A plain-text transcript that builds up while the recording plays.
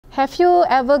Have you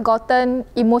ever gotten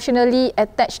emotionally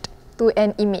attached to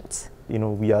an inmate?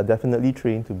 We are definitely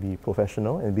trained to be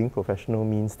professional, and being professional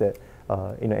means that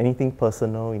anything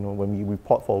personal, when we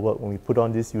report for work, when we put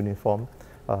on this uniform,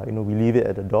 we leave it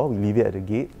at the door, we leave it at the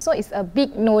gate. So it's a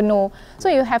big no-no. So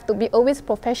you have to be always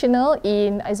professional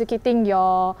in executing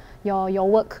your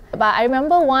work. But I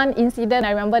remember one incident.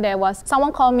 I remember there was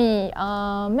someone called me,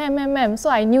 ma'am. So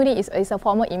I knew it is a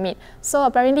former inmate. So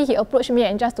apparently he approached me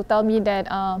and just to tell me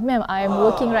that, ma'am, I am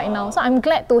working right now. So I'm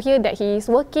glad to hear that he is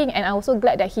working, and I'm also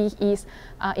glad that he is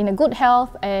in a good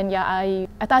health. And yeah, I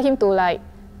tell him to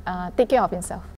take care of himself.